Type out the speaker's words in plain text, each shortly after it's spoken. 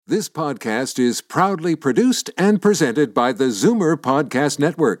This podcast is proudly produced and presented by the Zoomer Podcast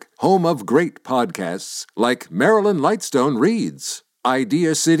Network, home of great podcasts like Marilyn Lightstone Reads,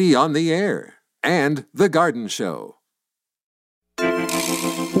 Idea City on the Air, and The Garden Show.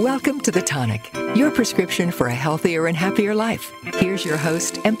 Welcome to The Tonic, your prescription for a healthier and happier life. Here's your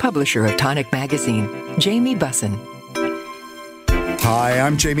host and publisher of Tonic Magazine, Jamie Bussin. Hi,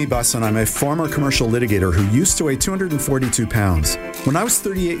 I'm Jamie Bussin. I'm a former commercial litigator who used to weigh 242 pounds. When I was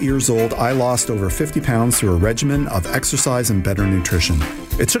 38 years old, I lost over 50 pounds through a regimen of exercise and better nutrition.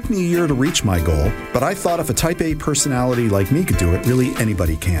 It took me a year to reach my goal, but I thought if a type A personality like me could do it, really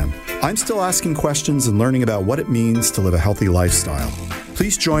anybody can. I'm still asking questions and learning about what it means to live a healthy lifestyle.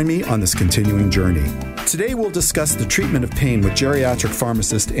 Please join me on this continuing journey. Today we'll discuss the treatment of pain with geriatric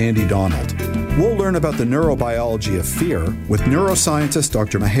pharmacist Andy Donald. We'll learn about the neurobiology of fear with neuroscientist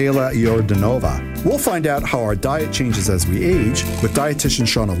Dr. Mihaela Iordanova. We'll find out how our diet changes as we age with dietitian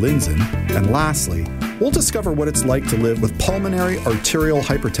Shauna Lindzon. And lastly, we'll discover what it's like to live with pulmonary arterial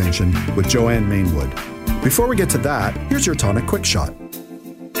hypertension with Joanne Mainwood. Before we get to that, here's your Tonic Quick Shot.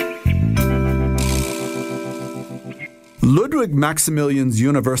 Ludwig Maximilians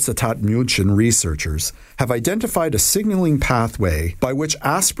Universität München researchers have identified a signaling pathway by which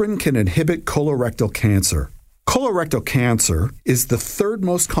aspirin can inhibit colorectal cancer. Colorectal cancer is the third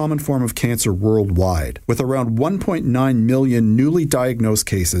most common form of cancer worldwide, with around 1.9 million newly diagnosed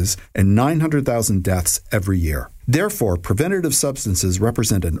cases and 900,000 deaths every year. Therefore, preventative substances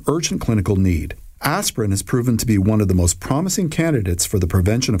represent an urgent clinical need. Aspirin is proven to be one of the most promising candidates for the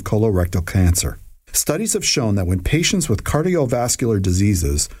prevention of colorectal cancer. Studies have shown that when patients with cardiovascular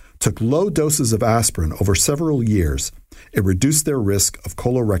diseases took low doses of aspirin over several years, it reduced their risk of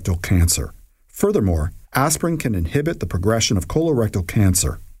colorectal cancer. Furthermore, aspirin can inhibit the progression of colorectal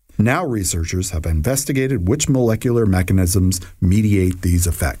cancer. Now researchers have investigated which molecular mechanisms mediate these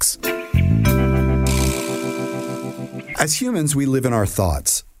effects. As humans, we live in our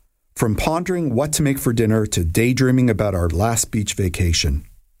thoughts, from pondering what to make for dinner to daydreaming about our last beach vacation.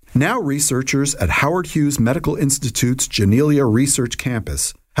 Now researchers at Howard Hughes Medical Institute's Janelia Research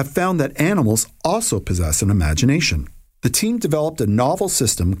Campus have found that animals also possess an imagination. The team developed a novel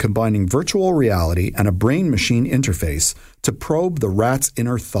system combining virtual reality and a brain-machine interface to probe the rat's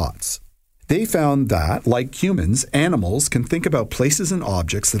inner thoughts. They found that, like humans, animals can think about places and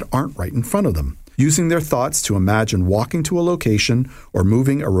objects that aren't right in front of them, using their thoughts to imagine walking to a location or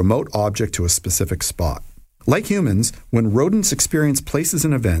moving a remote object to a specific spot. Like humans, when rodents experience places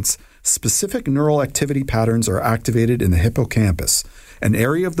and events, specific neural activity patterns are activated in the hippocampus, an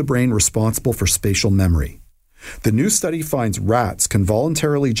area of the brain responsible for spatial memory. The new study finds rats can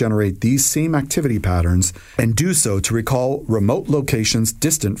voluntarily generate these same activity patterns and do so to recall remote locations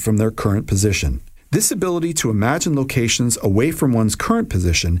distant from their current position. This ability to imagine locations away from one's current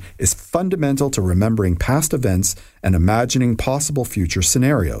position is fundamental to remembering past events and imagining possible future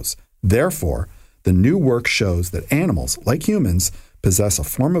scenarios. Therefore, the new work shows that animals, like humans, possess a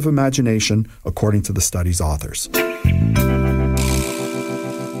form of imagination, according to the study's authors.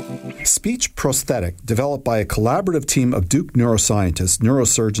 Speech prosthetic, developed by a collaborative team of Duke neuroscientists,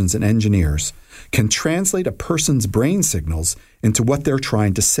 neurosurgeons, and engineers, can translate a person's brain signals into what they're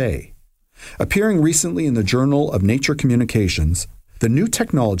trying to say. Appearing recently in the Journal of Nature Communications, the new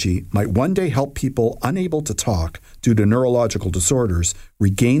technology might one day help people unable to talk due to neurological disorders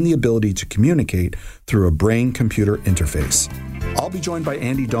regain the ability to communicate through a brain-computer interface. I'll be joined by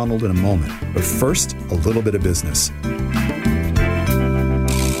Andy Donald in a moment, but first, a little bit of business.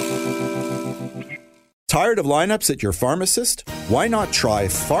 Tired of lineups at your pharmacist? Why not try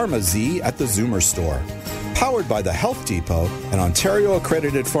PharmaZ at the Zoomer store? Powered by the Health Depot, an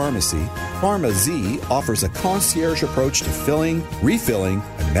Ontario-accredited pharmacy, PharmaZ offers a concierge approach to filling, refilling,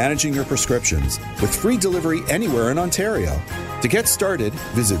 and managing your prescriptions with free delivery anywhere in Ontario. To get started,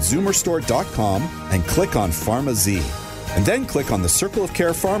 visit zoomerstore.com and click on PharmaZ. And then click on the Circle of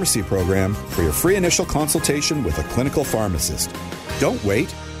Care Pharmacy program for your free initial consultation with a clinical pharmacist. Don't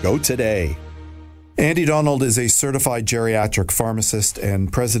wait, go today. Andy Donald is a certified geriatric pharmacist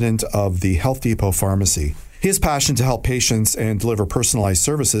and president of the Health Depot Pharmacy. His passion to help patients and deliver personalized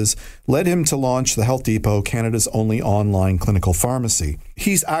services led him to launch the Health Depot, Canada's only online clinical pharmacy.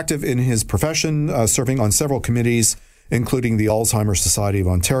 He's active in his profession, serving on several committees, including the Alzheimer's Society of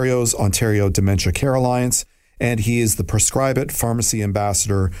Ontario's Ontario Dementia Care Alliance, and he is the Prescribe It Pharmacy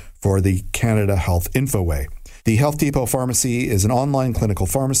Ambassador for the Canada Health Infoway. The Health Depot Pharmacy is an online clinical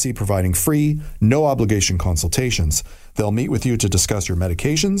pharmacy providing free, no-obligation consultations. They'll meet with you to discuss your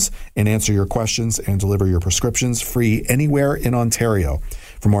medications and answer your questions and deliver your prescriptions free anywhere in Ontario.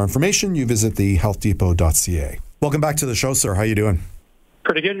 For more information, you visit thehealthdepot.ca. Welcome back to the show, sir. How are you doing?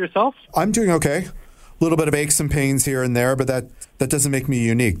 Pretty good. Yourself? I'm doing okay. A little bit of aches and pains here and there, but that doesn't make me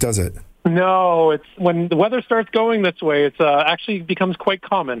unique, does it? No, it's when the weather starts going this way, it's actually becomes quite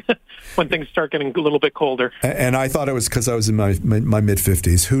common when things start getting a little bit colder. And I thought it was because I was in my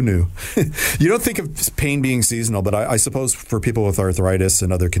mid-50s. Who knew? You don't think of pain being seasonal, but I suppose for people with arthritis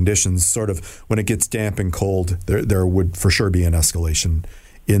and other conditions, sort of when it gets damp and cold, there would for sure be an escalation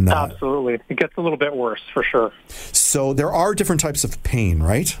in that. Absolutely. It gets a little bit worse, for sure. So there are different types of pain,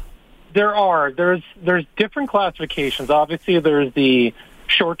 right? There are. There's different classifications. Obviously, there's the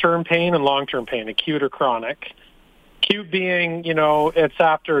short-term pain and long-term pain, acute or chronic. Acute being, it's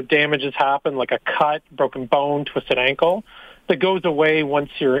after damage has happened, like a cut, broken bone, twisted ankle, that goes away once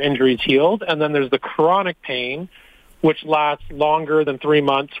your injury's healed. And then there's the chronic pain, which lasts longer than 3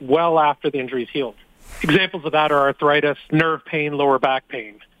 months, well after the injury's healed. Examples of that are arthritis, nerve pain, lower back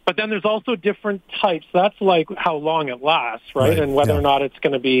pain. But then there's also different types. That's like how long it lasts, right? And whether or not it's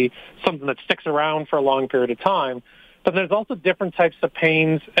going to be something that sticks around for a long period of time. But there's also different types of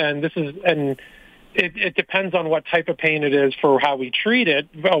pains, and it depends on what type of pain it is for how we treat it.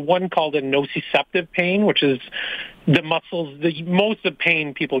 One called a nociceptive pain, which is the muscles. Most of the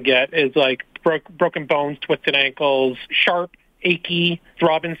pain people get is like broken bones, twisted ankles, sharp, achy,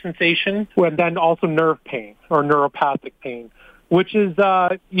 throbbing sensation, and then also nerve pain or neuropathic pain, which is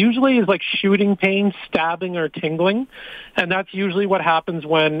usually is like shooting pain, stabbing, or tingling. And that's usually what happens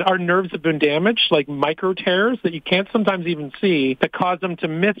when our nerves have been damaged, like micro tears that you can't sometimes even see, that cause them to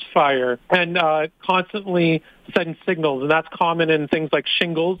misfire and constantly send signals. And that's common in things like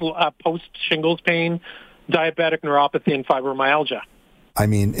shingles, post-shingles pain, diabetic neuropathy, and fibromyalgia. I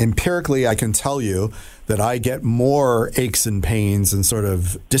mean, empirically, I can tell you that I get more aches and pains and sort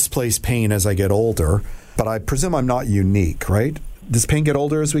of displaced pain as I get older. But I presume I'm not unique, right? Does pain get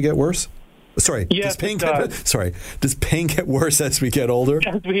older as we get worse? Sorry. Yes, Does pain get worse as we get older?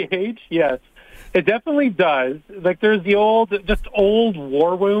 As we age, yes. It definitely does. Like there's the old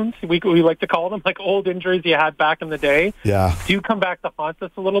war wounds, we like to call them, like old injuries you had back in the day. Yeah. Do come back to haunt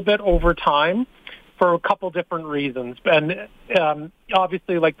us a little bit over time for a couple different reasons. And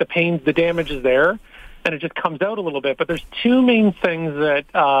obviously, like the damage is there, and it just comes out a little bit. But there's two main things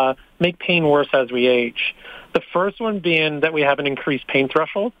that make pain worse as we age. The first one being that we have an increased pain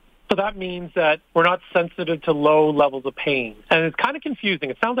threshold. So that means that we're not sensitive to low levels of pain. And it's kind of confusing.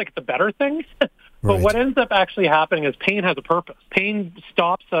 It sounds like it's a better thing. But Right. What ends up actually happening is pain has a purpose. Pain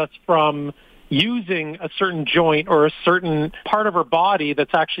stops us from using a certain joint or a certain part of our body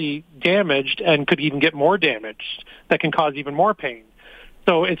that's actually damaged and could even get more damaged that can cause even more pain.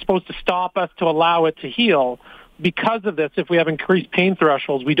 So it's supposed to stop us to allow it to heal. Because of this, if we have increased pain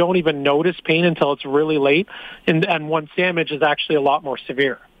thresholds, we don't even notice pain until it's really late, and once damage is actually a lot more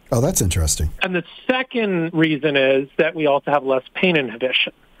severe. Oh, that's interesting. And the second reason is that we also have less pain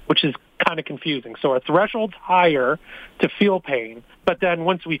inhibition, which is kind of confusing. So our threshold's higher to feel pain, but then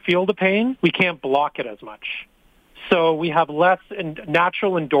once we feel the pain, we can't block it as much. So we have less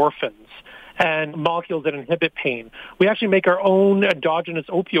natural endorphins and molecules that inhibit pain. We actually make our own endogenous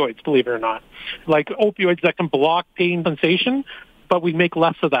opioids, believe it or not, like opioids that can block pain sensation, but we make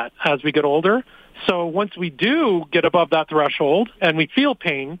less of that as we get older. So once we do get above that threshold and we feel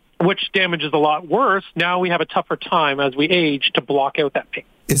pain, which damage is a lot worse, now we have a tougher time as we age to block out that pain.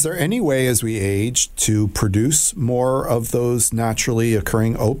 Is there any way as we age to produce more of those naturally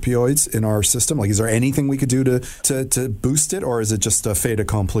occurring opioids in our system? Like, is there anything we could do to boost it, or is it just a fait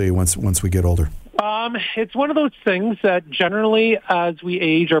accompli once we get older? It's one of those things that generally as we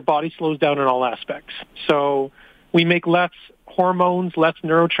age, our body slows down in all aspects. So we make less hormones, less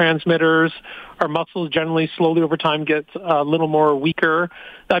neurotransmitters. Our muscles generally slowly over time get a little more weaker.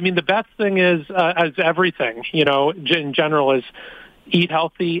 I mean, the best thing is, as everything, in general, is eat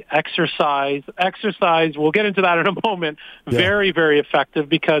healthy, exercise. Exercise, we'll get into that in a moment, very, very effective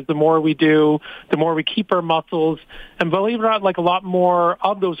because the more we do, the more we keep our muscles. And believe it or not, like a lot more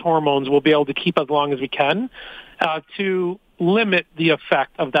of those hormones we'll be able to keep as long as we can to limit the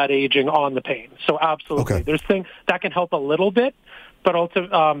effect of that aging on the pain. So absolutely. Okay. There's things that can help a little bit, but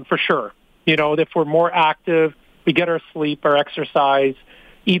also for sure, if we're more active, we get our sleep, our exercise,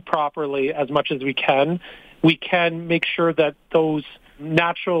 eat properly as much as we can make sure that those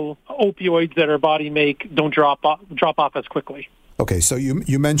natural opioids that our body make don't drop off as quickly. Okay, so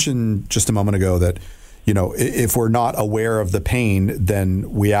you mentioned just a moment ago that, if we're not aware of the pain,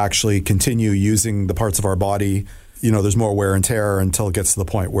 then we actually continue using the parts of our body. There's more wear and tear until it gets to the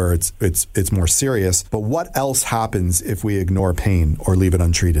point where it's more serious. But what else happens if we ignore pain or leave it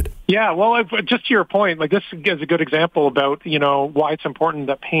untreated? Yeah, well, just to your point, like this is a good example about, why it's important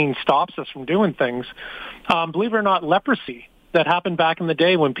that pain stops us from doing things. Believe it or not, leprosy that happened back in the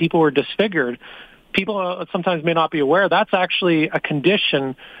day when people were disfigured, people sometimes may not be aware that's actually a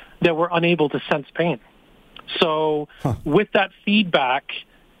condition that we're unable to sense pain. So with that feedback,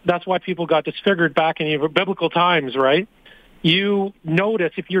 that's why people got disfigured back in biblical times, right? You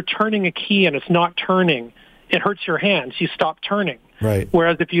notice if you're turning a key and it's not turning, it hurts your hands. You stop turning. Right.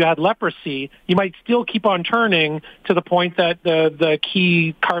 Whereas if you had leprosy, you might still keep on turning to the point that the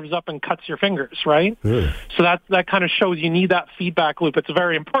key carves up and cuts your fingers, right? Really? So that kind of shows you need that feedback loop. It's a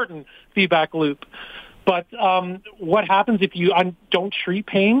very important feedback loop. But what happens if you don't treat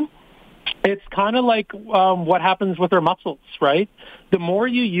pain? It's kind of like what happens with our muscles, right? The more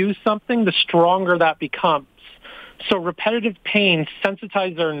you use something, the stronger that becomes. So repetitive pain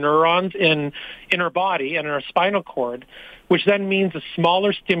sensitizes our neurons in our body and in our spinal cord, which then means a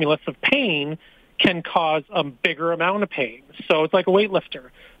smaller stimulus of pain can cause a bigger amount of pain. So it's like a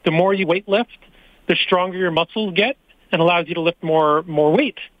weightlifter. The more you weight lift, the stronger your muscles get and allows you to lift more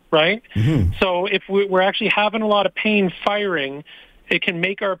weight, right? Mm-hmm. So if we're actually having a lot of pain firing, it can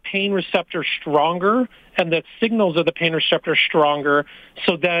make our pain receptor stronger and the signals of the pain receptor stronger.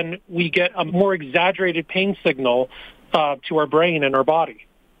 So then we get a more exaggerated pain signal to our brain and our body.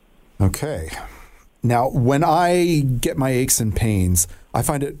 Okay. Now, when I get my aches and pains, I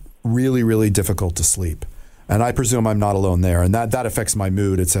find it really, really difficult to sleep. And I presume I'm not alone there. And that affects my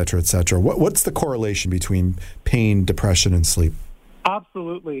mood, et cetera, et cetera. What's the correlation between pain, depression, and sleep?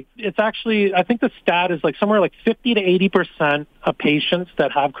 Absolutely. It's actually, I think the stat is like somewhere like 50 to 80% of patients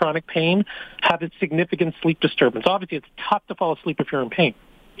that have chronic pain have a significant sleep disturbance. Obviously, it's tough to fall asleep if you're in pain.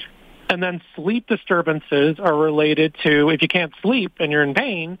 And then sleep disturbances are related to, if you can't sleep and you're in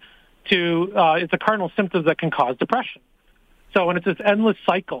pain, it's a cardinal symptom that can cause depression. So, and it's this endless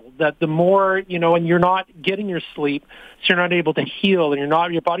cycle that the more, and you're not getting your sleep, so you're not able to heal, and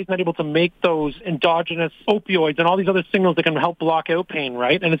your body's not able to make those endogenous opioids and all these other signals that can help block out pain,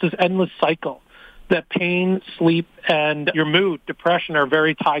 right? And it's this endless cycle that pain, sleep, and your mood, depression are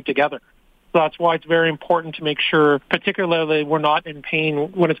very tied together. So that's why it's very important to make sure, particularly we're not in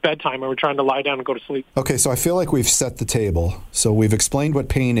pain when it's bedtime and we're trying to lie down and go to sleep. Okay, so I feel like we've set the table. So we've explained what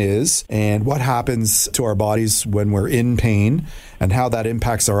pain is and what happens to our bodies when we're in pain and how that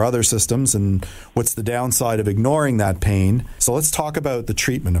impacts our other systems and what's the downside of ignoring that pain. So let's talk about the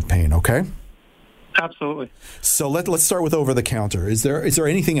treatment of pain, okay? Absolutely. So let's start with over-the-counter. Is there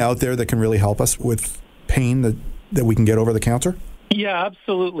anything out there that can really help us with pain that we can get over the counter? Yeah,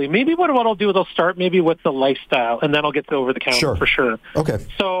 absolutely. Maybe what I'll do is I'll start maybe with the lifestyle, and then I'll get to over-the-counter for sure. Okay.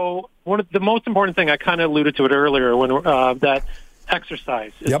 So the most important thing, I kind of alluded to it earlier, when that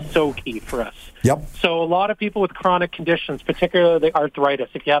exercise is so key for us. Yep. So a lot of people with chronic conditions, particularly arthritis,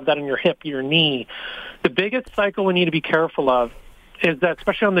 if you have that in your hip, your knee, the biggest cycle we need to be careful of is that,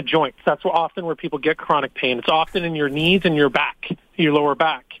 especially on the joints, that's often where people get chronic pain. It's often in your knees and your back, your lower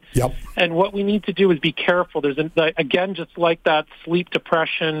back. Yep. And what we need to do is be careful. There's, again, just like that sleep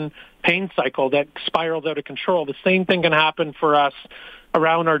depression pain cycle that spirals out of control, the same thing can happen for us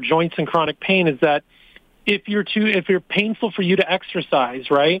around our joints and chronic pain is that if you're painful for you to exercise,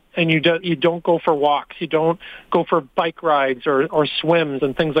 right, and you don't go for walks, you don't go for bike rides or swims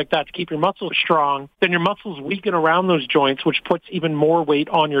and things like that to keep your muscles strong, then your muscles weaken around those joints, which puts even more weight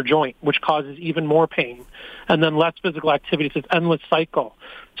on your joint, which causes even more pain. And then less physical activity. It's this endless cycle.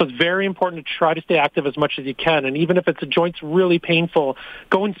 So it's very important to try to stay active as much as you can. And even if it's a joint's really painful,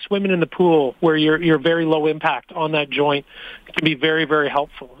 go and swimming in the pool where you're very low impact on that joint. It can be very, very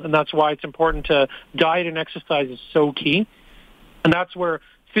helpful. And that's why it's important to diet and exercise is so key. And that's where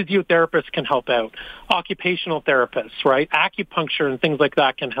physiotherapists can help out, occupational therapists, right? Acupuncture and things like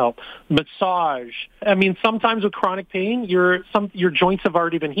that can help. Massage. I mean, sometimes with chronic pain, your joints have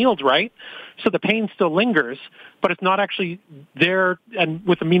already been healed, right? So the pain still lingers, but it's not actually there and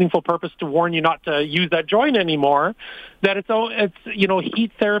with a meaningful purpose to warn you not to use that joint anymore. That it's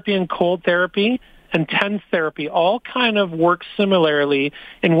heat therapy and cold therapy and TENS therapy all kind of work similarly.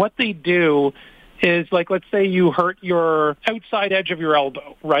 And what they do is, like, let's say you hurt your outside edge of your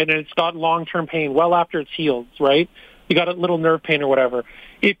elbow, right, and it's got long-term pain well after it's healed, right? You got a little nerve pain or whatever.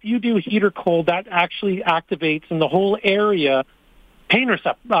 If you do heat or cold, that actually activates in the whole area pain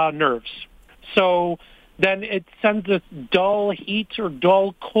nerves. So then it sends this dull heat or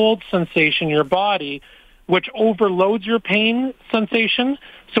dull cold sensation in your body, which overloads your pain sensation.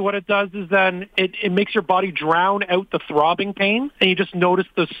 So what it does is then it makes your body drown out the throbbing pain, and you just notice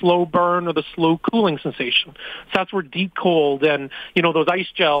the slow burn or the slow cooling sensation. So that's where deep cold and, those ice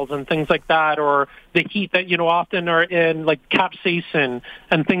gels and things like that, or the heat that, often are in, like, capsaicin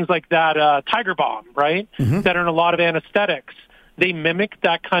and things like that, Tiger Balm, right, that are in a lot of anesthetics. They mimic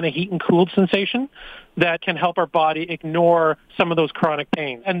that kind of heat and cooled sensation. that can help our body ignore some of those chronic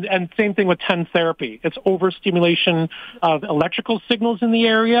pains. And same thing with TENS therapy. It's overstimulation of electrical signals in the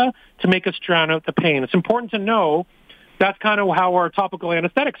area to make us drown out the pain. It's important to know that's kind of how our topical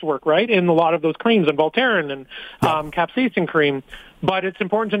anesthetics work, right, in a lot of those creams, and Voltaren and capsaicin cream. But it's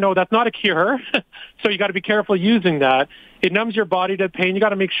important to know that's not a cure, so you got to be careful using that. It numbs your body to pain. You got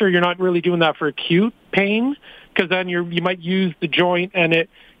to make sure you're not really doing that for acute pain, because then you might use the joint and it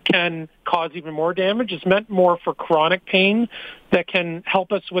can cause even more damage. It's meant more for chronic pain that can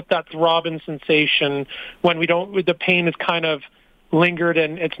help us with that throbbing sensation when the pain is kind of lingered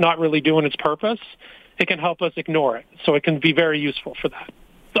and it's not really doing its purpose. It can help us ignore it. So it can be very useful for that.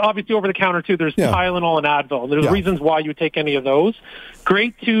 So obviously over the counter too, there's Tylenol and Advil. There's reasons why you would take any of those.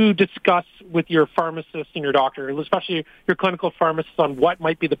 Great to discuss with your pharmacist and your doctor, especially your clinical pharmacist, on what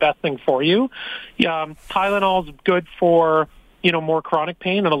might be the best thing for you. Tylenol is good for more chronic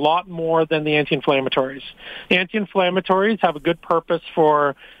pain, and a lot more than the anti-inflammatories. Anti-inflammatories have a good purpose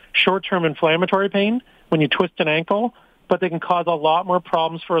for short-term inflammatory pain when you twist an ankle, but they can cause a lot more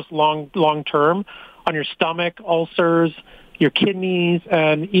problems for us long-term on your stomach, ulcers, your kidneys,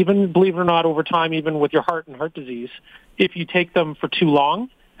 and even, believe it or not, over time, even with your heart and heart disease, if you take them for too long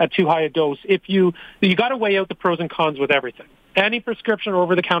at too high a dose. You got to weigh out the pros and cons with everything. Any prescription or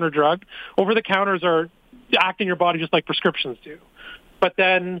over-the-counter drug, over-the-counters are act in your body just like prescriptions do. But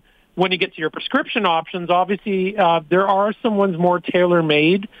then when you get to your prescription options, obviously there are some ones more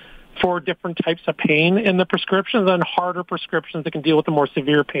tailor-made for different types of pain in the prescriptions, and harder prescriptions that can deal with the more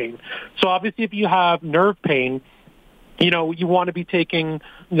severe pain. So obviously if you have nerve pain, you want to be taking,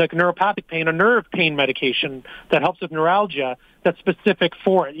 like neuropathic pain, a nerve pain medication that helps with neuralgia that's specific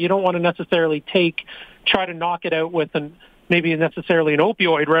for it. You don't want to necessarily try to knock it out with maybe necessarily an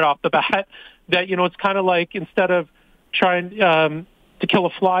opioid right off the bat. That, it's kind of like, instead of trying to kill a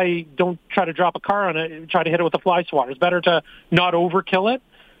fly, don't try to drop a car on it, try to hit it with a fly swatter. It's better to not overkill it.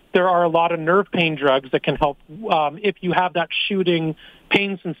 There are a lot of nerve pain drugs that can help if you have that shooting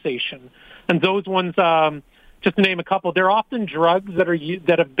pain sensation. And those ones, just to name a couple, they're often drugs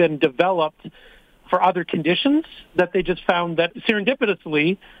that have been developed for other conditions that they just found that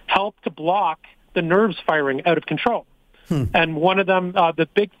serendipitously help to block the nerves firing out of control. And one of them, the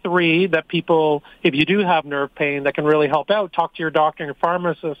big three that people, if you do have nerve pain, that can really help out, talk to your doctor and your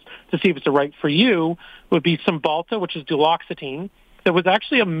pharmacist to see if it's right for you, would be Cymbalta, which is duloxetine. That was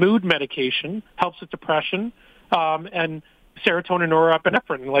actually a mood medication, helps with depression, and serotonin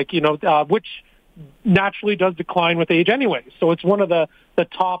norepinephrine, which naturally does decline with age anyway. So it's one of the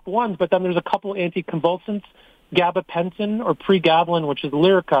top ones. But then there's a couple anticonvulsants, gabapentin or pregabalin, which is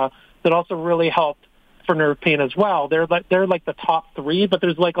Lyrica, that also really helped for nerve pain as well. They're like the top three, but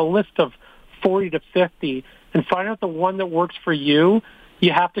there's like a list of 40 to 50. And find out the one that works for you.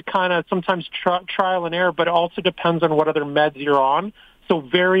 You have to kind of sometimes trial and error, but it also depends on what other meds you're on. So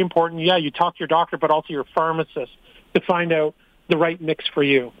very important, you talk to your doctor, but also your pharmacist to find out the right mix for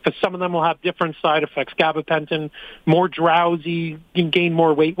you. Because some of them will have different side effects. Gabapentin, more drowsy, you can gain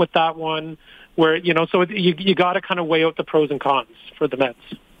more weight with that one. So you got to kind of weigh out the pros and cons for the meds.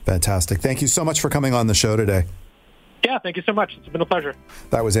 Fantastic. Thank you so much for coming on the show today. Yeah, thank you so much. It's been a pleasure.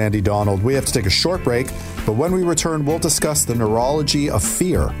 That was Andy Donald. We have to take a short break, but when we return, we'll discuss the neurology of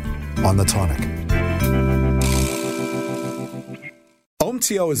fear on The Tonic.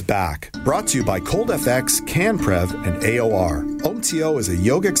 OMTO is back, brought to you by ColdFX, CanPrev, and AOR. OMTO is a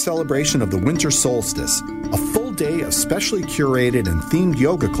yogic celebration of the winter solstice, a full day of specially curated and themed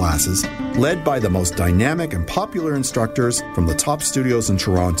yoga classes led by the most dynamic and popular instructors from the top studios in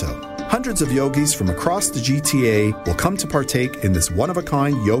Toronto. Hundreds of yogis from across the GTA will come to partake in this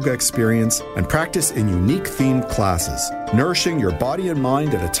one-of-a-kind yoga experience and practice in unique themed classes, nourishing your body and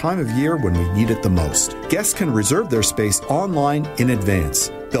mind at a time of year when we need it the most. Guests can reserve their space online in advance.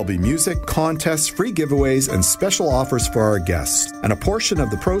 There'll be music, contests, free giveaways, and special offers for our guests. And a portion of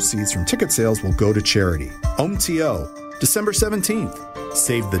the proceeds from ticket sales will go to charity. OMTO, December 17th.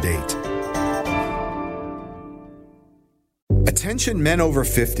 Save the date. Attention men over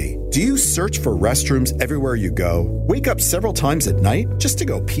 50. Do you search for restrooms everywhere you go? Wake up several times at night just to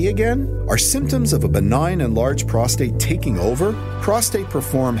go pee again? Are symptoms of a benign enlarged prostate taking over? Prostate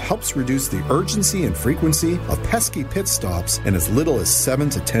Perform helps reduce the urgency and frequency of pesky pit stops in as little as 7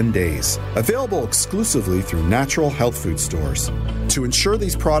 to 10 days. Available exclusively through natural health food stores. To ensure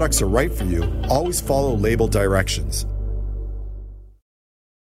these products are right for you, always follow label directions.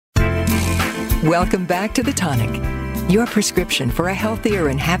 Welcome back to The Tonic, your prescription for a healthier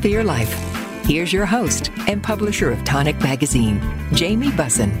and happier life. Here's your host and publisher of Tonic Magazine, Jamie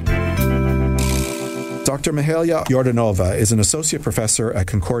Bussin. Dr. Mihaela Iordanova is an associate professor at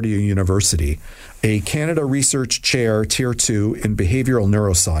Concordia University, a Canada Research Chair Tier 2 in Behavioral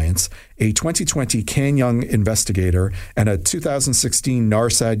Neuroscience, a 2020 CAN Young Investigator, and a 2016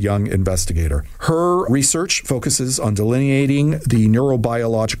 NARSAD Young Investigator. Her research focuses on delineating the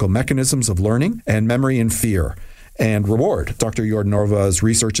neurobiological mechanisms of learning and memory and fear and reward. Dr. Iordanova's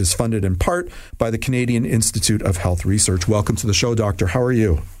research is funded in part by the Canadian Institute of Health Research. Welcome to the show, Doctor. How are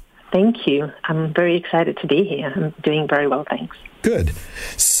you? Thank you. I'm very excited to be here. I'm doing very well, thanks. Good.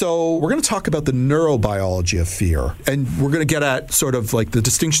 So we're going to talk about the neurobiology of fear, and we're going to get at sort of like the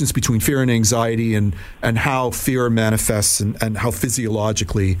distinctions between fear and anxiety and how fear manifests and how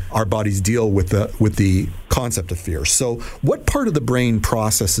physiologically our bodies deal with the concept of fear. So what part of the brain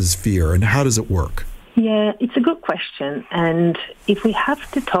processes fear and how does it work? Yeah, it's a good question. And if we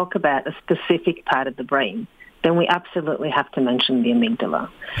have to talk about a specific part of the brain, then we absolutely have to mention the amygdala.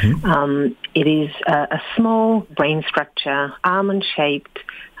 Mm-hmm. It is a small brain structure, almond-shaped,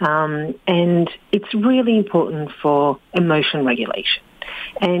 and it's really important for emotion regulation.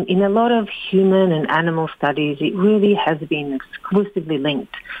 And in a lot of human and animal studies, it really has been exclusively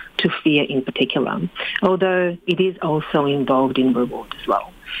linked to fear in particular, although it is also involved in reward as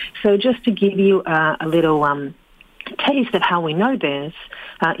well. So just to give you a little taste of how we know this,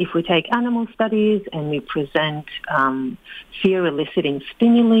 if we take animal studies and we present fear-eliciting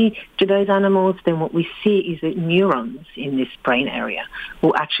stimuli to those animals, then what we see is that neurons in this brain area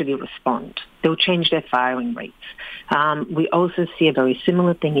will actually respond. They'll change their firing rates. We also see a very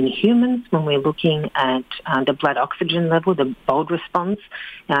similar thing in humans when we're looking at the blood oxygen level, the BOLD response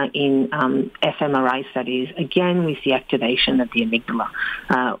in fMRI studies. Again, we see activation of the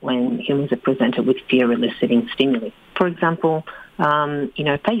amygdala when humans are presented with fear-eliciting stimuli. For example,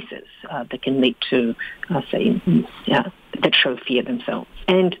 faces that can lead to, that show fear themselves.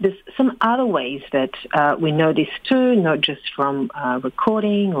 And there's some other ways that we know this too, not just from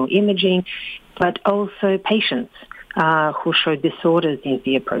recording or imaging, but also patients who show disorders in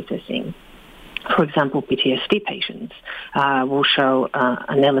fear processing. For example, PTSD patients will show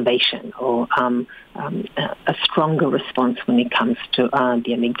an elevation or a stronger response when it comes to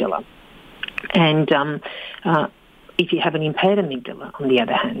the amygdala. And if you have an impaired amygdala, on the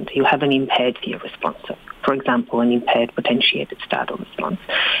other hand, you have an impaired fear response. So, for example, an impaired potentiated startle response.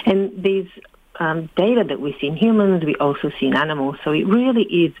 And these data that we see in humans, we also see in animals. So it really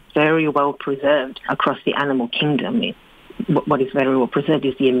is very well preserved across the animal kingdom. What is very well preserved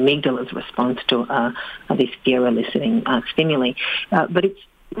is the amygdala's response to this fear-eliciting stimuli. But it's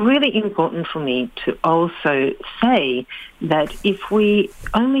really important for me to also say that if we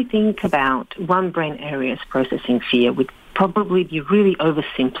only think about one brain area's processing fear, we'd probably be really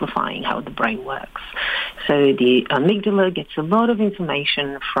oversimplifying how the brain works. So the amygdala gets a lot of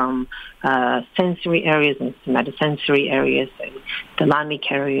information from sensory areas and somatosensory areas, so the limbic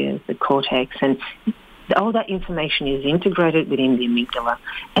areas, the cortex, and all that information is integrated within the amygdala.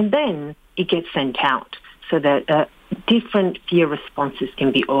 And then it gets sent out so that different fear responses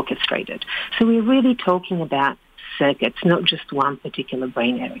can be orchestrated. So we're really talking about circuits, not just one particular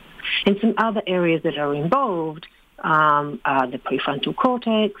brain area. And some other areas that are involved are the prefrontal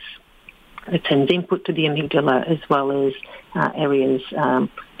cortex, that sends input to the amygdala, as well as areas that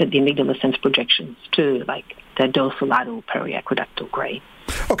the amygdala sends projections to, like the dorsolateral periaqueductal gray.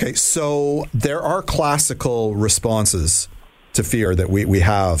 Okay, so there are classical responses to fear that we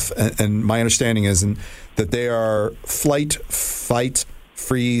have, and my understanding is that they are flight, fight,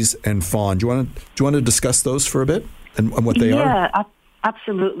 freeze, and fawn. Do you want to discuss those for a bit and what they are? Yeah,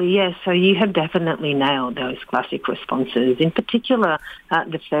 absolutely. Yes. So you have definitely nailed those classic responses. In particular,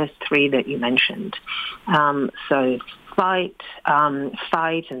 the first three that you mentioned. So fight,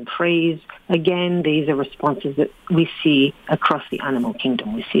 and freeze. Again, these are responses that we see across the animal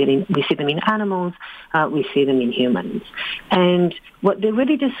kingdom. We see them in animals. We see them in humans. And what they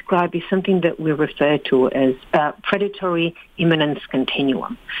really describe is something that we refer to as predatory imminence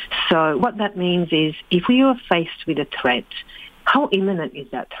continuum. So what that means is if we are faced with a threat, how imminent is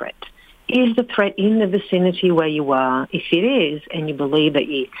that threat? Is the threat in the vicinity where you are? If it is, and you believe that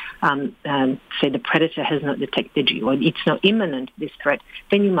say the predator has not detected you, or it's not imminent, this threat,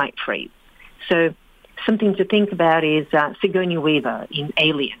 then you might freeze. So something to think about is Sigourney Weaver in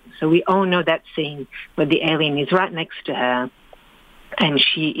Alien. So we all know that scene where the alien is right next to her, and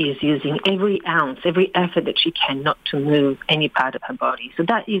she is using every ounce, every effort that she can not to move any part of her body. So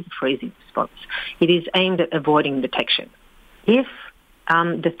that is a freezing response. It is aimed at avoiding detection. If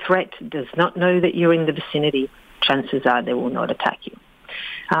the threat does not know that you're in the vicinity, chances are they will not attack you.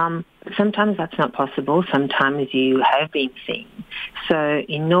 Sometimes that's not possible. Sometimes you have been seen So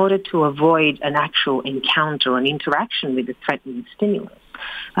in order to avoid an actual encounter or an interaction with the threatening stimulus,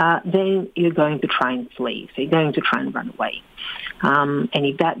 then you're going to try and flee. So you're going to try and run away. And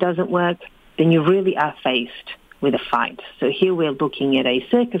if that doesn't work, then you really are faced with a fight. So here we're looking at a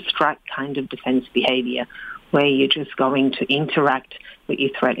circus strike kind of defense behavior where you're just going to interact with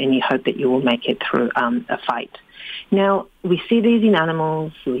your threat and you hope that you will make it through a fight. Now, we see these in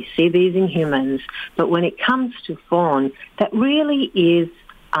animals, we see these in humans, but when it comes to fawn, that really is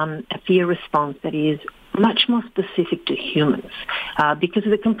a fear response that is much more specific to humans because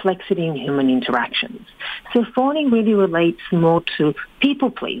of the complexity in human interactions. So fawning really relates more to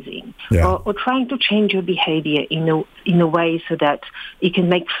people-pleasing or trying to change your behavior in a way so that you can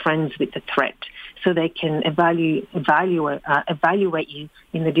make friends with the threat, so they can evaluate you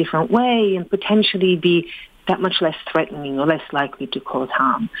in a different way and potentially be that much less threatening or less likely to cause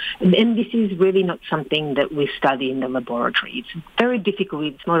harm. And this is really not something that we study in the laboratory. It's very difficult.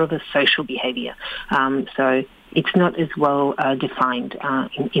 It's more of a social behavior. So it's not as well defined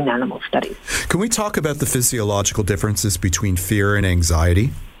in animal studies. Can we talk about the physiological differences between fear and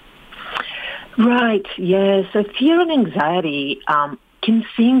anxiety? Right, yeah. So fear and anxiety can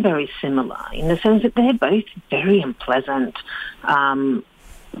seem very similar in the sense that they're both very unpleasant.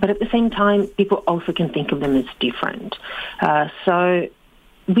 But at the same time, people also can think of them as different. So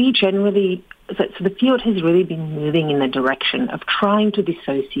we generally, so the field has really been moving in the direction of trying to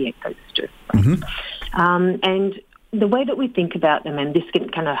dissociate those two. Mm-hmm. And the way that we think about them, and this can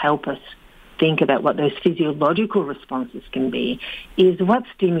kind of help us think about what those physiological responses can be, is what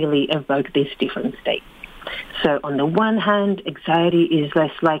stimuli evoke these different states. So on the one hand, anxiety is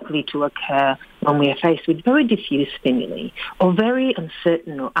less likely to occur when we are faced with very diffuse stimuli or very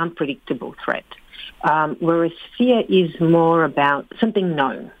uncertain or unpredictable threat, whereas fear is more about something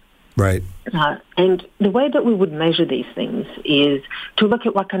known. Right. And the way that we would measure these things is to look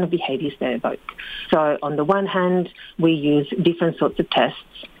at what kind of behaviors they evoke. So on the one hand, we use different sorts of tests,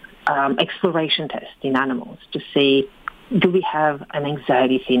 exploration tests in animals to see, do we have an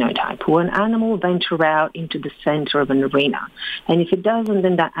anxiety phenotype? Will an animal venture out into the center of an arena? And if it doesn't,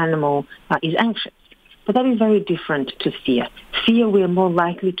 then that animal is anxious. But that is very different to fear. Fear, we are more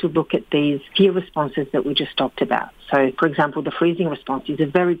likely to look at these fear responses that we just talked about. So, for example, the freezing response is a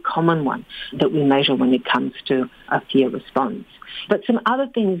very common one that we measure when it comes to a fear response. But some other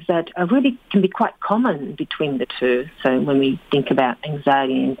things that really can be quite common between the two, so when we think about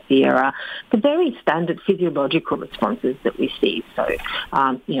anxiety and fear, are the very standard physiological responses that we see. So,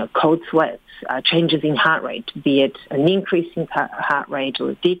 cold sweats, changes in heart rate, be it an increase in heart rate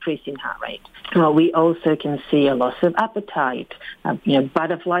or a decrease in heart rate. We also can see a loss of appetite,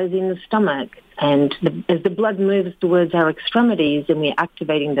 butterflies in the stomach. And as the blood moves towards our extremities and we're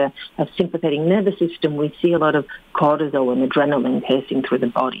activating the sympathetic nervous system, we see a lot of cortisol and adrenaline coursing through the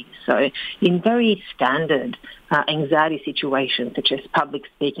body. So in very standard anxiety situations, such as public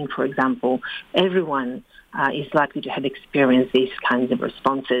speaking, for example, everyone is likely to have experienced these kinds of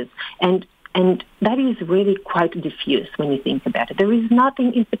responses. And that is really quite diffuse when you think about it. There is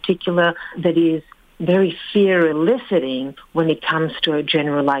nothing in particular that is very fear-eliciting when it comes to a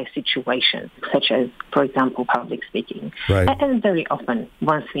generalized situation, such as, for example, public speaking. Right. And very often,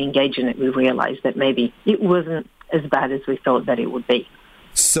 once we engage in it, we realize that maybe it wasn't as bad as we thought that it would be.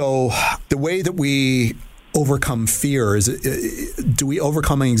 So the way that we overcome fear, do we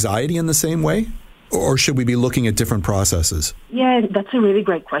overcome anxiety in the same way? Or should we be looking at different processes? Yeah, that's a really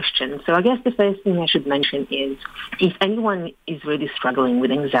great question. So I guess the first thing I should mention is if anyone is really struggling with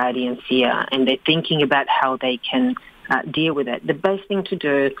anxiety and fear and they're thinking about how they can deal with it, the best thing to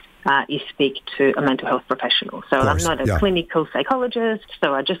do is speak to a mental health professional. So I'm not a clinical psychologist,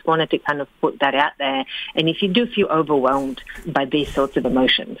 so I just wanted to kind of put that out there. And if you do feel overwhelmed by these sorts of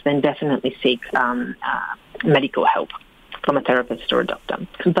emotions, then definitely seek medical help from a therapist or a doctor.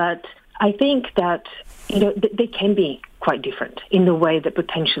 But I think that, they can be quite different in the way that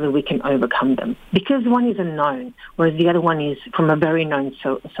potentially we can overcome them. Because one is unknown, whereas the other one is from a very known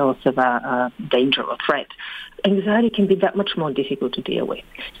source of danger or threat. Anxiety can be that much more difficult to deal with.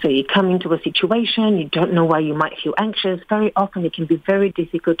 So you come into a situation, you don't know why you might feel anxious. Very often it can be very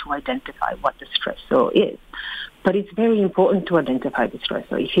difficult to identify what the stressor is. But it's very important to identify the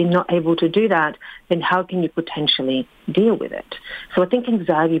stressor. If you're not able to do that, then how can you potentially deal with it? So I think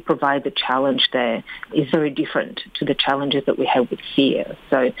anxiety provides a challenge there is very different to the challenges that we have with fear.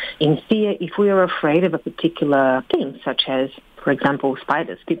 So in fear, if we are afraid of a particular thing, such as, for example,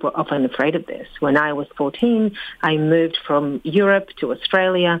 spiders, people are often afraid of this. When I was 14, I moved from Europe to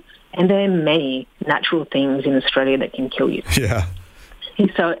Australia, and there are many natural things in Australia that can kill you. Yeah.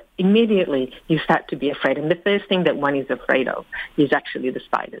 And so immediately you start to be afraid. And the first thing that one is afraid of is actually the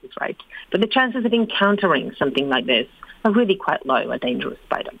spiders, right? But the chances of encountering something like this are really quite low, a dangerous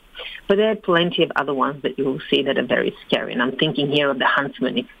spider. But there are plenty of other ones that you will see that are very scary. And I'm thinking here of the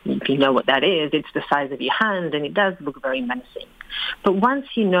huntsman. If you know what that is, it's the size of your hand, and it does look very menacing. But once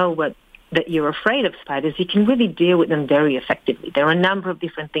you know that you're afraid of spiders, you can really deal with them very effectively. There are a number of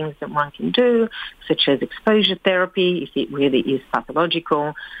different things that one can do, such as exposure therapy, if it really is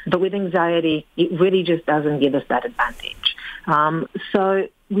pathological. But with anxiety, it really just doesn't give us that advantage. So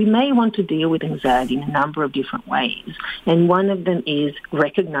we may want to deal with anxiety in a number of different ways. And one of them is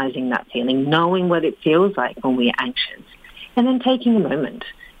recognizing that feeling, knowing what it feels like when we're anxious, and then taking a moment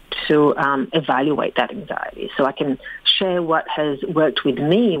to evaluate that anxiety. So I can share what has worked with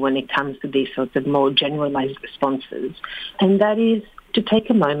me when it comes to these sorts of more generalized responses. And that is to take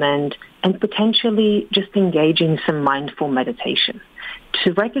a moment and potentially just engage in some mindful meditation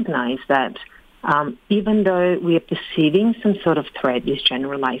to recognize that even though we are perceiving some sort of threat, this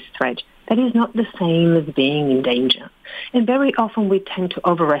generalized threat, that is not the same as being in danger. And very often we tend to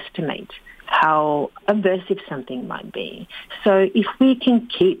overestimate how aversive something might be. So if we can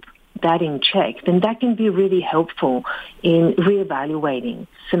keep that in check, then that can be really helpful in reevaluating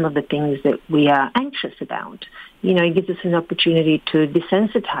some of the things that we are anxious about. You know, it gives us an opportunity to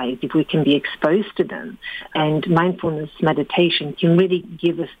desensitize if we can be exposed to them. And mindfulness meditation can really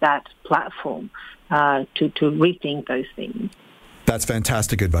give us that platform to rethink those things. That's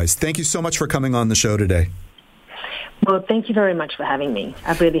fantastic advice. Thank you so much for coming on the show today. Well, thank you very much for having me.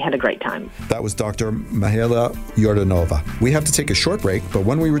 I've really had a great time. That was Dr. Mihaela Iordanova. We have to take a short break, but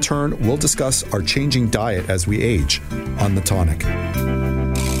when we return, we'll discuss our changing diet as we age on The Tonic.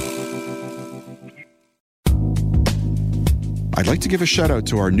 I'd like to give a shout out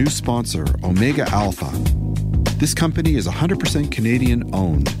to our new sponsor, Omega Alpha. This company is 100% Canadian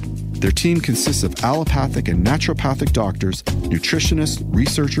owned. Their team consists of allopathic and naturopathic doctors, nutritionists,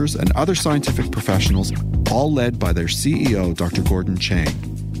 researchers, and other scientific professionals, all led by their CEO, Dr. Gordon Chang.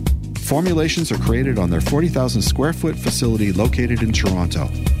 Formulations are created on their 40,000 square foot facility located in Toronto.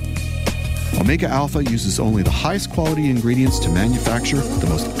 Omega Alpha uses only the highest quality ingredients to manufacture the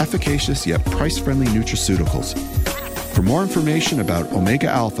most efficacious yet price-friendly nutraceuticals. For more information about Omega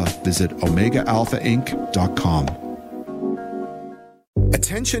Alpha, visit OmegaAlphaInc.com.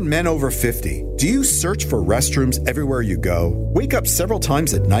 Attention men over 50. Do you search for restrooms everywhere you go? Wake up several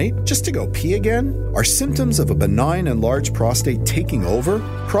times at night just to go pee again? Are symptoms of a benign and large prostate taking over?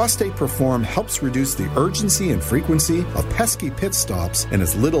 Prostate Perform helps reduce the urgency and frequency of pesky pit stops in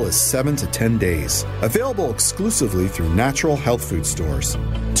as little as 7 to 10 days. Available exclusively through natural health food stores.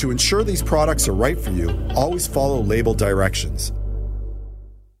 To ensure these products are right for you, always follow label directions.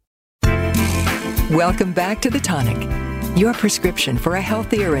 Welcome back to The Tonic, your prescription for a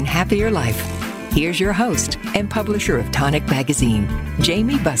healthier and happier life. Here's your host and publisher of Tonic Magazine,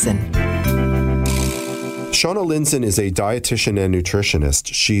 Jamie Bussin. Shauna Lindzon is a dietitian and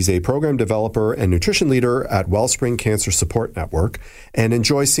nutritionist. She's a program developer and nutrition leader at Wellspring Cancer Support Network and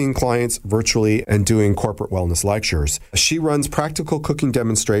enjoys seeing clients virtually and doing corporate wellness lectures. She runs practical cooking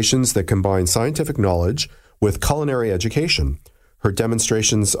demonstrations that combine scientific knowledge with culinary education. Her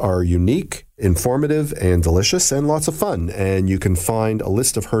demonstrations are unique, informative, and delicious, and lots of fun. And you can find a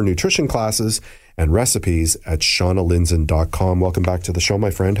list of her nutrition classes and recipes at shaunalindzon.com. Welcome back to the show,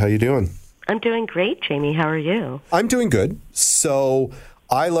 my friend. How you doing? I'm doing great, Jamie. How are you? I'm doing good. So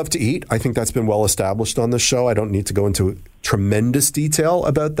I love to eat. I think that's been well established on this show. I don't need to go into tremendous detail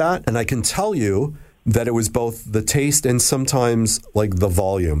about that. And I can tell you that it was both the taste and sometimes like the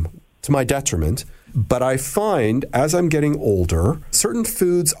volume, to my detriment. But I find as I'm getting older, certain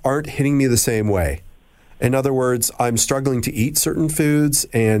foods aren't hitting me the same way. In other words, I'm struggling to eat certain foods,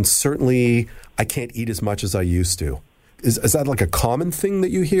 and certainly I can't eat as much as I used to. Is that like a common thing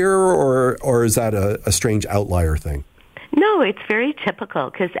that you hear, or is that a strange outlier thing? No, it's very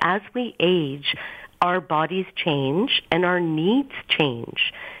typical because as we age, our bodies change and our needs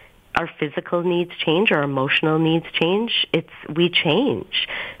change. Our physical needs change, our emotional needs change. We change.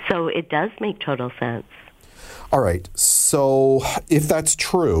 So it does make total sense. All right. So if that's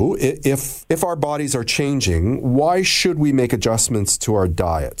true, if our bodies are changing, why should we make adjustments to our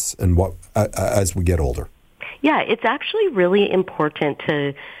diets and as we get older? Yeah, it's actually really important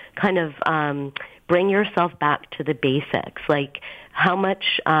to kind of bring yourself back to the basics, like how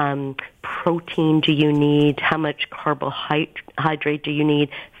much protein do you need? How much carbohydrate do you need?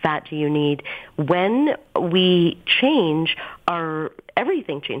 Fat do you need? When we change,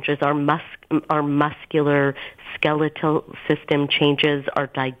 everything changes. Our muscular skeletal system changes. Our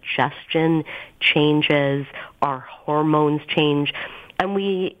digestion changes. Our hormones change. And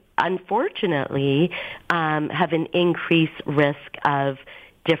we, unfortunately, have an increased risk of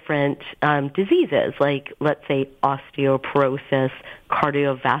different diseases, like, let's say, osteoporosis,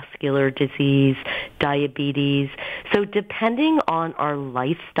 cardiovascular disease, diabetes. So depending on our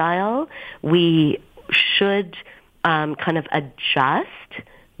lifestyle, we should kind of adjust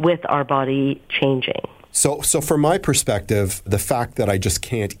with our body changing. So from my perspective, the fact that I just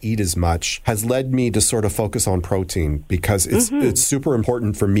can't eat as much has led me to sort of focus on protein, because it's super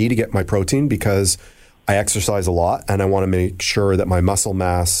important for me to get my protein, because I exercise a lot and I want to make sure that my muscle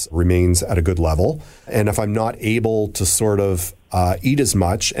mass remains at a good level. And if I'm not able to sort of eat as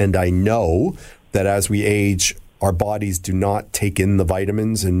much, and I know that as we age, our bodies do not take in the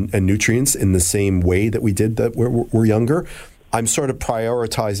vitamins and nutrients in the same way that we did that we're younger, I'm sort of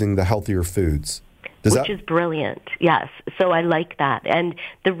prioritizing the healthier foods. Which is brilliant, yes. So I like that. And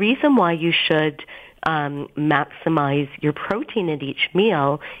the reason why you should maximize your protein at each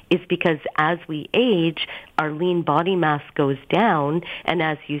meal is because as we age, our lean body mass goes down, and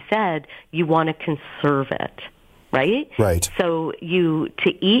as you said, you want to conserve it, right? Right. So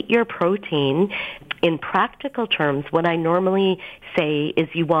to eat your protein, in practical terms, what I normally say is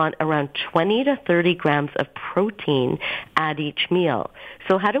you want around 20 to 30 grams of protein at each meal.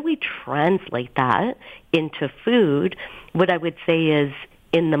 So how do we translate that into food? What I would say is,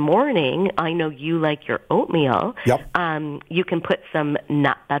 in the morning, I know you like your oatmeal. Yep. You can put some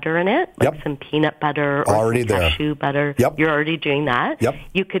nut butter in it, like some peanut butter or some cashew butter. Yep. You're already doing that. Yep.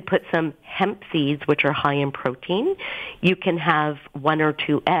 You could put some hemp seeds, which are high in protein. You can have 1 or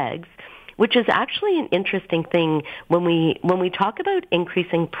 2 eggs, which is actually an interesting thing. When we talk about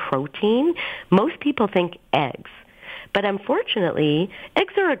increasing protein, most people think eggs. But unfortunately,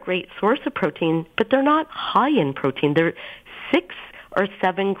 eggs are a great source of protein, but they're not high in protein. They're 6 or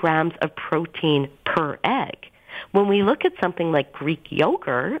 7 grams of protein per egg. When we look at something like Greek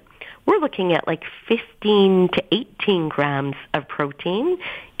yogurt, we're looking at like 15 to 18 grams of protein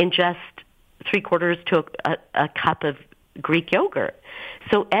in just 3/4 to a cup of Greek yogurt.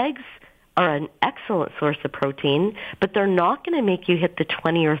 So eggs are an excellent source of protein, but they're not going to make you hit the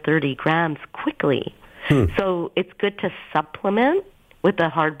 20 or 30 grams quickly. So it's good to supplement with a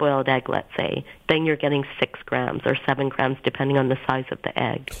hard-boiled egg, let's say. Then you're getting 6 grams or 7 grams, depending on the size of the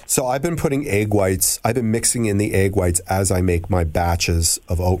egg. So I've been putting egg whites, I've been mixing in the egg whites as I make my batches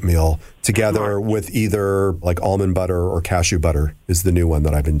of oatmeal together with either like almond butter or cashew butter is the new one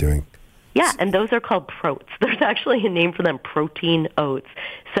that I've been doing. Yeah, and those are called proats. There's actually a name for them, protein oats.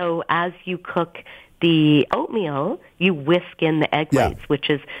 So as you cook the oatmeal, you whisk in the egg whites, which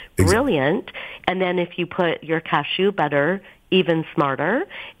is brilliant. And then if you put your cashew butter, even smarter,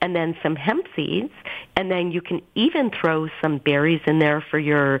 and then some hemp seeds, and then you can even throw some berries in there for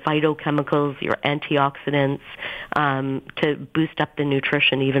your phytochemicals, your antioxidants, to boost up the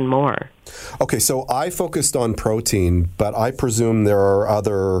nutrition even more. Okay, so I focused on protein, but I presume there are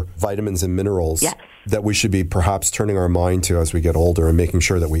other vitamins and minerals that we should be perhaps turning our mind to as we get older and making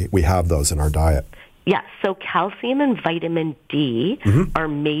sure that we have those in our diet. Yes, so calcium and vitamin D are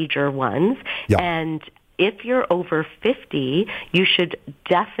major ones, and if you're over 50, you should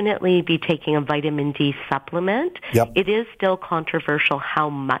definitely be taking a vitamin D supplement. It is still controversial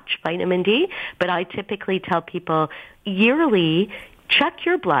how much vitamin D, but I typically tell people yearly, check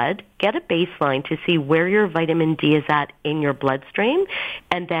your blood, get a baseline to see where your vitamin D is at in your bloodstream,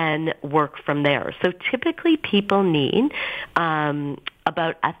 and then work from there. So typically people need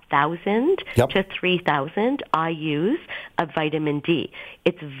about 1,000 to 3,000 IUs of vitamin D.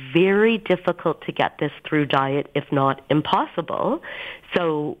 It's very difficult to get this through diet, if not impossible.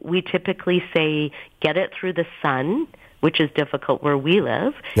 So we typically say get it through the sun, which is difficult where we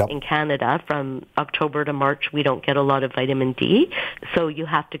live. In Canada, from October to March, we don't get a lot of vitamin D, so you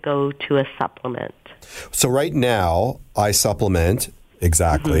have to go to a supplement. So right now, I supplement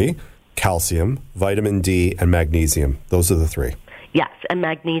calcium, vitamin D, and magnesium. Those are the 3. Yes, and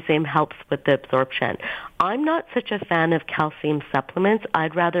magnesium helps with the absorption. I'm not such a fan of calcium supplements.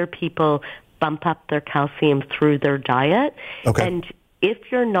 I'd rather people bump up their calcium through their diet. And if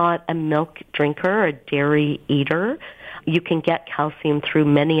you're not a milk drinker or a dairy eater, you can get calcium through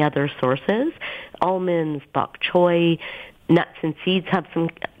many other sources. Almonds, bok choy, nuts and seeds have some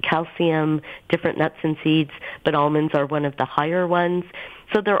calcium, different nuts and seeds, but almonds are one of the higher ones.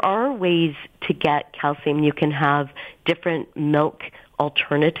 So there are ways to get calcium. You can have different milk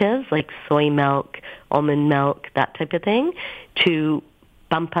alternatives like soy milk, almond milk, that type of thing, to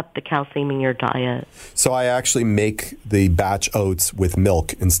bump up the calcium in your diet. So I actually make the batch oats with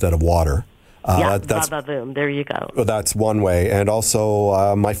milk instead of water. That's boom. There you go. That's one way. And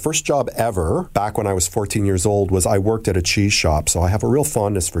also, my first job ever, back when I was 14 years old, was I worked at a cheese shop. So I have a real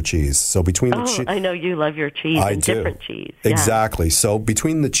fondness for cheese. So between the cheese... I know you love your cheese and different cheese. Exactly. Yeah. So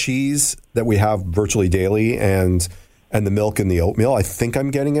between the cheese that we have virtually daily and the milk and the oatmeal, I think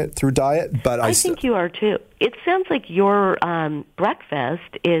I'm getting it through diet. But I think you are too. It sounds like your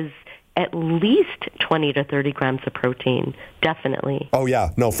breakfast is at least 20 to 30 grams of protein, definitely. Oh,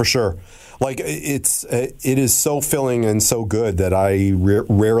 yeah. No, for sure. Like, it is so filling and so good that I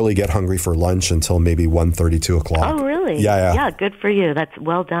rarely get hungry for lunch until maybe 1:30, 2 o'clock. Oh, really? Yeah. Yeah, good for you. That's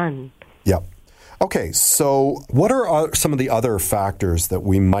well done. Yeah. Okay, so what are some of the other factors that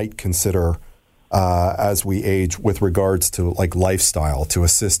we might consider as we age with regards to, like, lifestyle to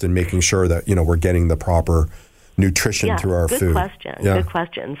assist in making sure that, we're getting the proper nutrition through our food? Good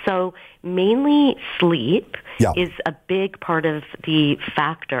question. So mainly sleep is a big part of the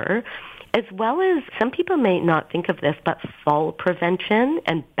factor, as well as some people may not think of this, but fall prevention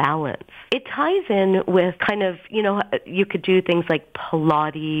and balance. It ties in with kind of, you could do things like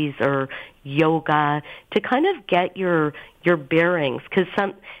Pilates or yoga to kind of get your bearings, because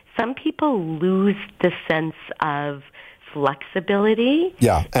some people lose the sense of flexibility.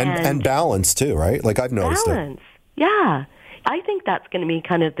 Yeah, and balance too, right? Like I've noticed balance. Yeah. I think that's going to be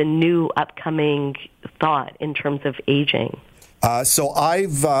kind of the new upcoming thought in terms of aging. So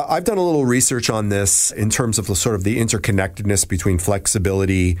I've done a little research on this in terms of the sort of the interconnectedness between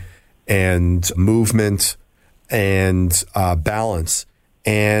flexibility and movement and balance.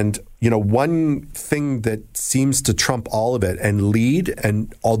 And, one thing that seems to trump all of it and lead,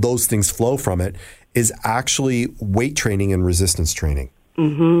 and all those things flow from it, is actually weight training and resistance training.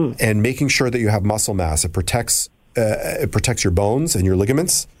 Mm-hmm. And making sure that you have muscle mass. It protects your bones and your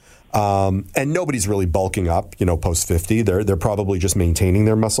ligaments. And nobody's really bulking up, post 50. They're probably just maintaining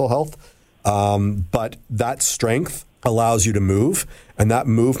their muscle health. But that strength allows you to move, and that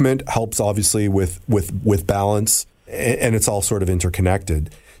movement helps obviously with balance, and it's all sort of interconnected.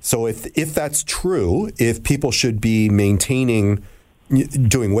 So if that's true, if people should be maintaining,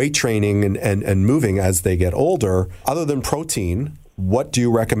 doing weight training and moving as they get older, other than protein, what do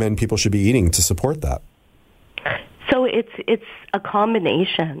you recommend people should be eating to support that? So it's a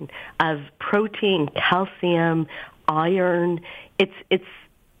combination of protein, calcium, iron. It's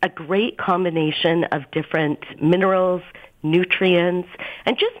a great combination of different minerals, nutrients,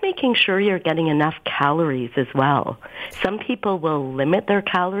 and just making sure you're getting enough calories as well. Some people will limit their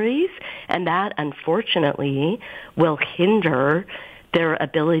calories, and that, unfortunately, will hinder their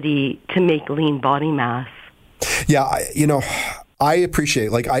ability to make lean body mass. Yeah, I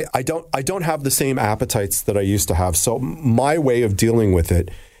appreciate, like, I don't have the same appetites that I used to have. So my way of dealing with it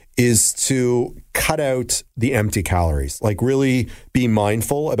is to cut out the empty calories, like really be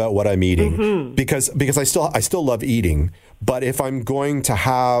mindful about what I'm eating, because I still love eating. But if I'm going to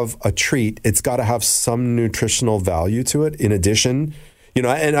have a treat, it's got to have some nutritional value to it in addition,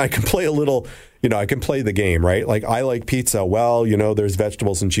 and I can play a little, I can play the game, right? Like, I like pizza. Well, there's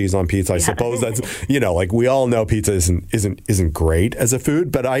vegetables and cheese on pizza. I suppose that's, like we all know pizza isn't great as a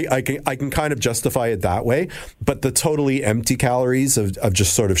food, but I can kind of justify it that way. But the totally empty calories of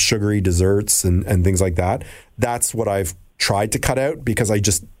just sort of sugary desserts and things like that, that's what I've tried to cut out, because I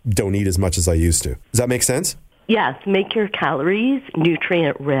just don't eat as much as I used to. Does that make sense? Yes, make your calories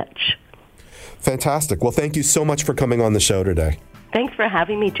nutrient rich. Fantastic. Well, thank you so much for coming on the show today. Thanks for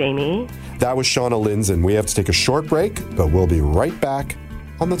having me, Jamie. That was Shauna Lindzon. We have to take a short break, but we'll be right back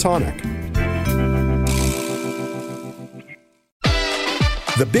on The Tonic.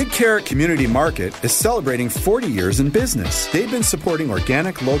 The Big Carrot Community Market is celebrating 40 years in business. They've been supporting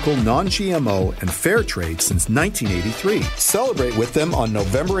organic, local, non-GMO, and fair trade since 1983. Celebrate with them on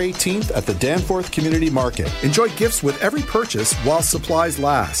November 18th at the Danforth Community Market. Enjoy gifts with every purchase while supplies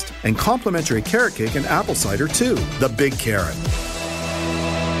last, and complimentary carrot cake and apple cider too. The Big Carrot.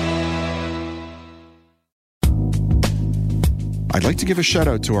 I'd like to give a shout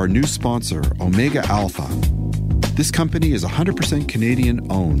out to our new sponsor, Omega Alpha. This company is 100% Canadian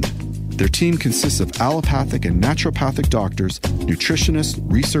owned. Their team consists of allopathic and naturopathic doctors, nutritionists,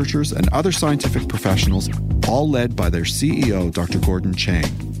 researchers, and other scientific professionals, all led by their CEO, Dr. Gordon Chang.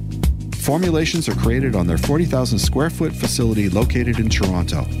 Formulations are created on their 40,000 square foot facility located in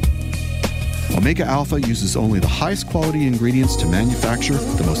Toronto. Omega Alpha uses only the highest quality ingredients to manufacture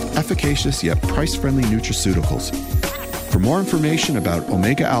the most efficacious yet price-friendly nutraceuticals. For more information about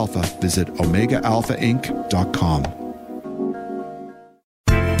Omega Alpha, visit OmegaAlphaInc.com.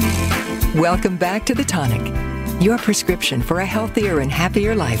 Welcome back to The Tonic, your prescription for a healthier and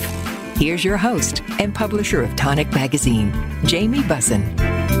happier life. Here's your host and publisher of Tonic Magazine, Jamie Bussin.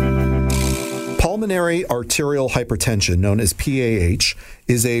 Pulmonary arterial hypertension, known as PAH,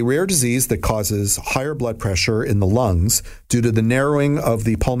 is a rare disease that causes higher blood pressure in the lungs due to the narrowing of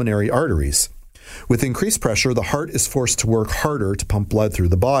the pulmonary arteries. With increased pressure, the heart is forced to work harder to pump blood through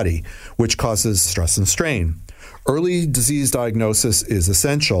the body, which causes stress and strain. Early disease diagnosis is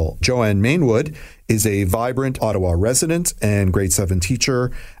essential. Joanne Mainwood is a vibrant Ottawa resident and grade 7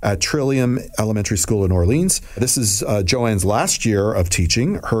 teacher at Trillium Elementary School in Orleans. This is Joanne's last year of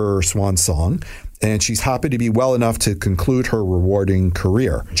teaching, her swan song, and she's happy to be well enough to conclude her rewarding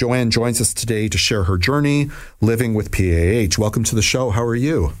career. Joanne joins us today to share her journey living with PAH. Welcome to the show. How are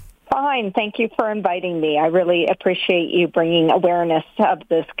you? Fine. Thank you for inviting me. I really appreciate you bringing awareness of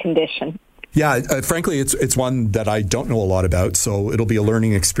this condition. Yeah, frankly, it's one that I don't know a lot about, so it'll be a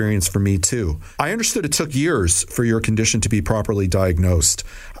learning experience for me too. I understood it took years for your condition to be properly diagnosed.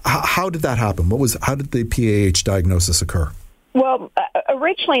 How did that happen? How did the PAH diagnosis occur? Well,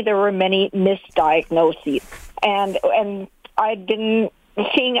 originally there were many misdiagnoses, and I'd been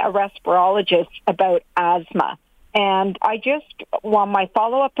seeing a respirologist about asthma. And on my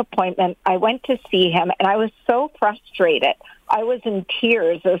follow-up appointment, I went to see him, and I was so frustrated. I was in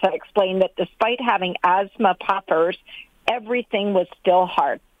tears as I explained that despite having asthma puffers, everything was still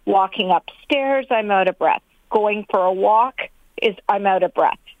hard. Walking upstairs, I'm out of breath. Going for a walk, I'm out of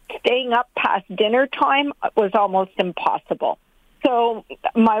breath. Staying up past dinner time was almost impossible. So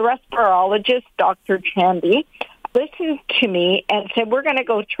my respirologist, Dr. Chandy, listened to me and said, we're going to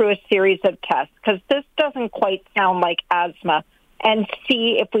go through a series of tests because this doesn't quite sound like asthma, and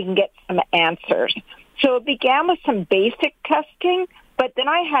see if we can get some answers. So it began with some basic testing, but then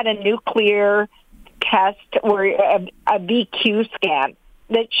I had a nuclear test or a VQ scan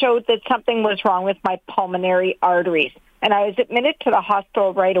that showed that something was wrong with my pulmonary arteries. And I was admitted to the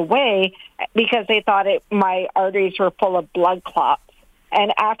hospital right away because they thought my arteries were full of blood clots.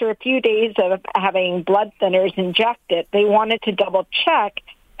 And after a few days of having blood thinners injected, they wanted to double check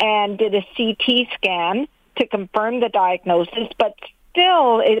and did a CT scan to confirm the diagnosis, but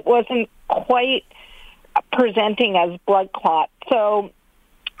still it wasn't quite presenting as blood clot. So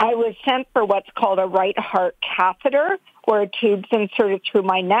I was sent for what's called a right heart catheter, where a tube's inserted through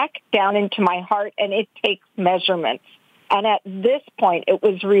my neck down into my heart, and it takes measurements. And at this point, it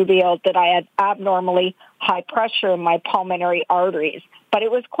was revealed that I had abnormally high pressure in my pulmonary arteries. But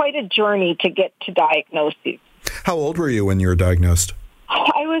it was quite a journey to get to diagnosis. How old were you when you were diagnosed?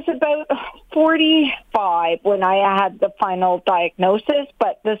 I was about 45 when I had the final diagnosis,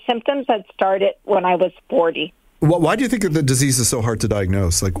 but the symptoms had started when I was 40. Why do you think that the disease is so hard to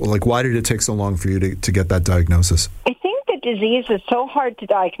diagnose? Like why did it take so long for you to get that diagnosis? I think the disease is so hard to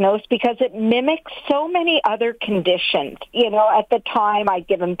diagnose because it mimics so many other conditions. At the time, I'd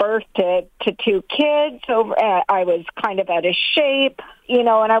given birth to 2 kids. I was kind of out of shape, and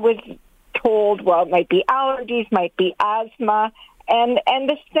I was told, well, it might be allergies, might be asthma. And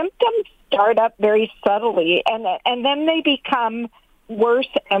the symptoms start up very subtly, and then they become worse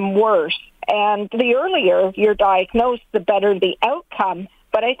and worse. And the earlier you're diagnosed, the better the outcome.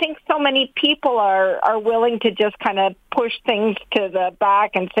 But I think so many people are willing to just kind of push things to the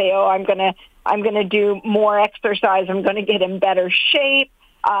back and say, oh, I'm gonna do more exercise, I'm going to get in better shape.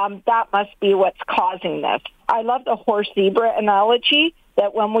 That must be what's causing this. I love the horse-zebra analogy,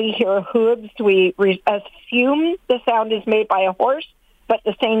 that when we hear hooves, we assume the sound is made by a horse, but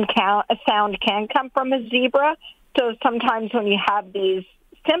the same sound can come from a zebra. So sometimes when you have these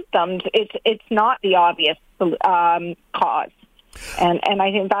symptoms, it's not the obvious cause. And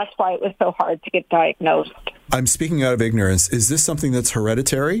I think that's why it was so hard to get diagnosed. I'm speaking out of ignorance. Is this something that's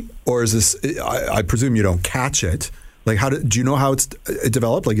hereditary, or is this, I presume you don't catch it. Like, do you know how it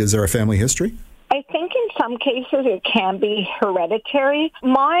developed? Like, is there a family history? I think in some cases it can be hereditary.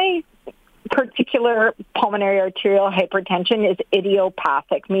 My particular pulmonary arterial hypertension is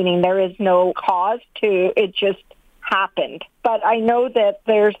idiopathic, meaning there is no cause to it, just happened. But I know that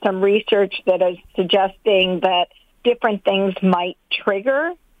there's some research that is suggesting that different things might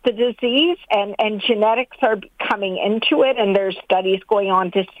trigger the disease, and genetics are coming into it, and there's studies going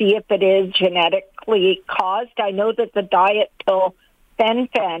on to see if it is genetically caused. I know that the diet pill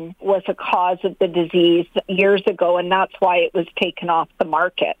fen was a cause of the disease years ago, and that's why it was taken off the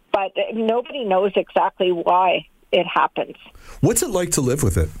market. But nobody knows exactly why it happens. What's it like to live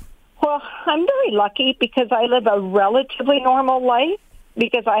with it? Well, I'm very lucky because I live a relatively normal life,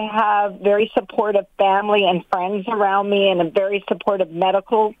 because I have very supportive family and friends around me and a very supportive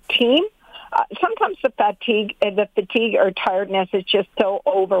medical team. Sometimes the fatigue or tiredness is just so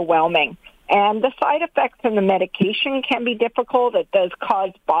overwhelming. And the side effects from the medication can be difficult. It does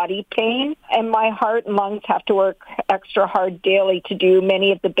cause body pain. And my heart and lungs have to work extra hard daily to do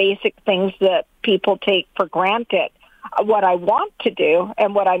many of the basic things that people take for granted. What I want to do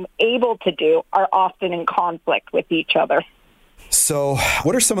and what I'm able to do are often in conflict with each other. So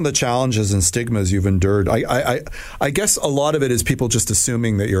what are some of the challenges and stigmas you've endured? I guess a lot of it is people just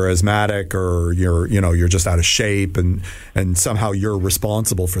assuming that you're asthmatic or you're just out of shape and somehow you're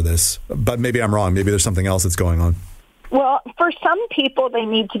responsible for this. But maybe I'm wrong. Maybe there's something else that's going on. Well, for some people, they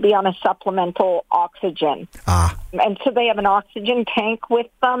need to be on a supplemental oxygen. And so they have an oxygen tank with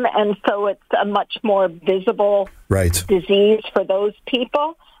them, and so it's a much more visible disease for those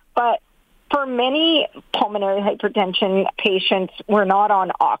people. But for many pulmonary hypertension patients, we're not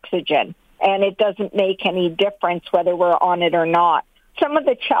on oxygen, and it doesn't make any difference whether we're on it or not. Some of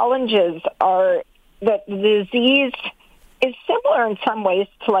the challenges are that the disease is similar in some ways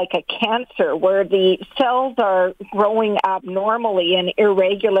to like a cancer, where the cells are growing abnormally and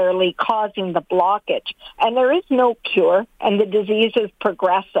irregularly, causing the blockage. And there is no cure, and the disease is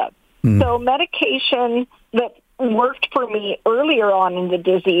progressive. So medication that worked for me earlier on in the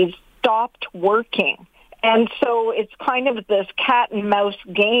disease stopped working. And so it's kind of this cat and mouse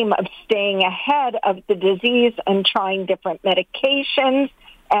game of staying ahead of the disease and trying different medications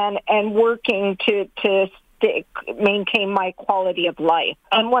and working to maintain my quality of life.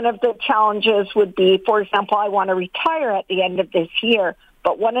 And one of the challenges would be, for example, I want to retire at the end of this year,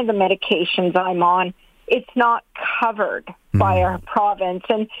 but one of the medications I'm on, it's not covered by our province.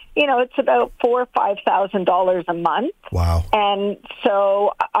 And, it's about $4,000 or $5,000 a month. Wow. And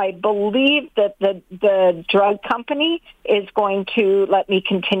so I believe that the drug company is going to let me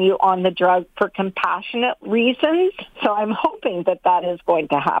continue on the drug for compassionate reasons. So I'm hoping that is going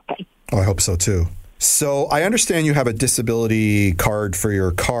to happen. Oh, I hope so, too. So I understand you have a disability card for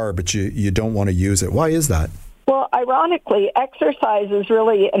your car, but you don't want to use it. Why is that? Well, ironically, exercise is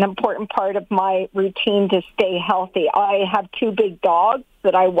really an important part of my routine to stay healthy. I have 2 big dogs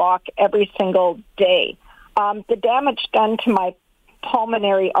that I walk every single day. The damage done to my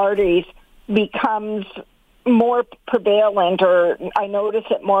pulmonary arteries becomes more prevalent, or I notice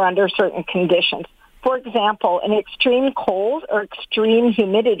it more under certain conditions. For example, in extreme cold or extreme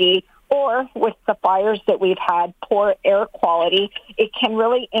humidity, or with the fires that we've had, poor air quality, it can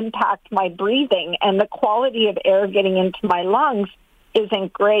really impact my breathing, and the quality of air getting into my lungs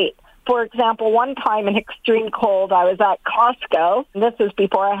isn't great. For example, one time in extreme cold, I was at Costco. This was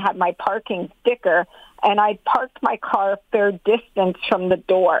before I had my parking sticker, and I parked my car a fair distance from the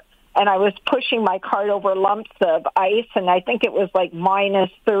door. And I was pushing my cart over lumps of ice, and I think it was like minus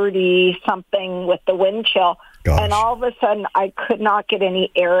 30-something with the wind chill. Gosh. And all of a sudden, I could not get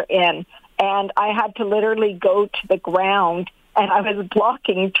any air in. And I had to literally go to the ground, and I was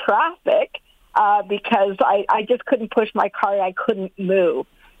blocking traffic because I just couldn't push my car. I couldn't move.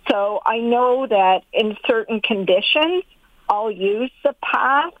 So I know that in certain conditions, I'll use the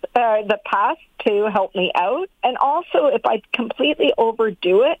pass to help me out. And also, if I completely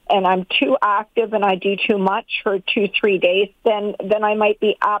overdo it and I'm too active and I do too much for 2-3 days, then I might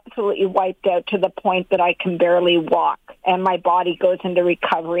be absolutely wiped out to the point that I can barely walk and my body goes into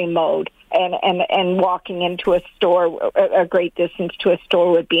recovery mode. And walking into a store, a great distance to a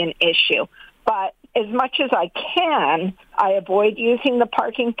store would be an issue. But as much as I can, I avoid using the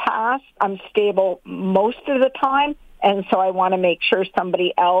parking pass. I'm stable most of the time. And so I want to make sure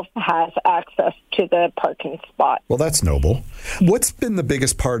somebody else has access to the parking spot. Well, that's noble. What's been the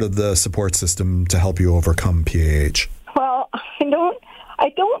biggest part of the support system to help you overcome PAH? Well, I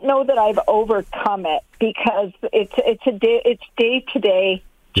don't know that I've overcome it because it's day-to-day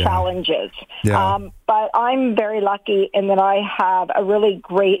challenges. Yeah. But I'm very lucky in that I have a really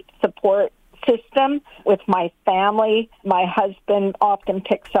great support system with my family. My husband often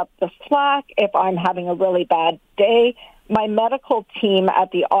picks up the slack if I'm having a really bad day. My medical team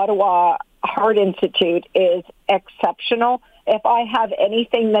at the Ottawa Heart Institute is exceptional. If I have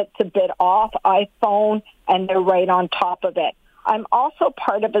anything that's a bit off, I phone and they're right on top of it. I'm also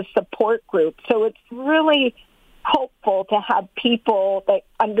part of a support group, so it's really hopeful to have people that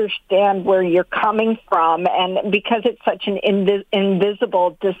understand where you're coming from, and because it's such an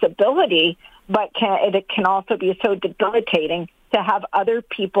invisible disability, but it can also be so debilitating, to have other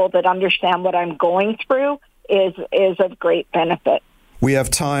people that understand what I'm going through is of great benefit. We have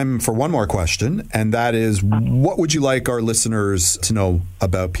time for one more question, and that is, what would you like our listeners to know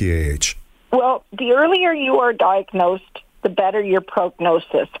about PAH? Well, the earlier you are diagnosed, the better your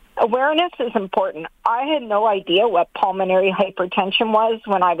prognosis. Awareness is important. I had no idea what pulmonary hypertension was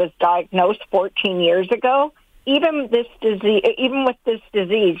when I was diagnosed 14 years ago. Even with this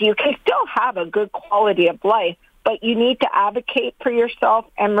disease, you can still have a good quality of life, but you need to advocate for yourself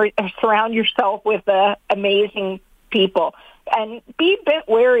and surround yourself with amazing people. And be a bit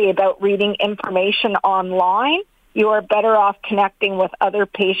wary about reading information online. You are better off connecting with other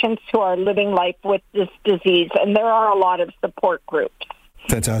patients who are living life with this disease. And there are a lot of support groups.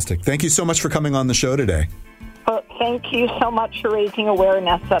 Fantastic. Thank you so much for coming on the show today. Well, thank you so much for raising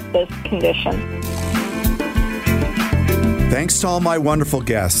awareness of this condition. Thanks to all my wonderful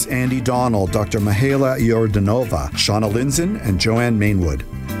guests, Andy Donald, Dr. Mihaela Iordanova, Shauna Lindzon, and Joanne Mainwood.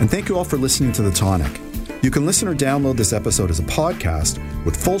 And thank you all for listening to The Tonic. You can listen or download this episode as a podcast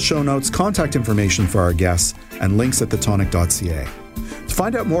with full show notes, contact information for our guests, and links at thetonic.ca. To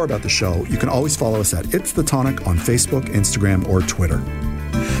find out more about the show, you can always follow us at It's The Tonic on Facebook, Instagram, or Twitter.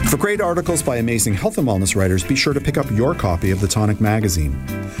 For great articles by amazing health and wellness writers, be sure to pick up your copy of the Tonic Magazine.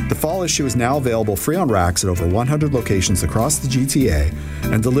 The fall issue is now available free on racks at over 100 locations across the GTA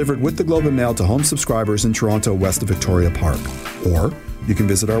and delivered with the Globe and Mail to home subscribers in Toronto, west of Victoria Park. Or you can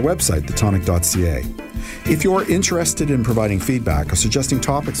visit our website, thetonic.ca. If you're interested in providing feedback or suggesting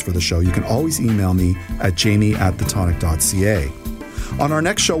topics for the show, you can always email me at jamie@thetonic.ca. On our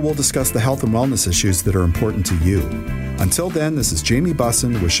next show, we'll discuss the health and wellness issues that are important to you. Until then, this is Jamie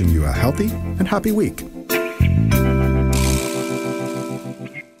Bussin wishing you a healthy and happy week.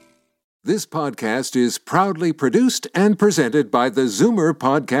 This podcast is proudly produced and presented by the Zoomer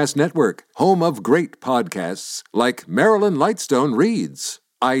Podcast Network, home of great podcasts like Marilyn Lightstone Reads,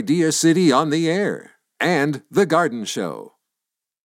 Idea City on the Air, and The Garden Show.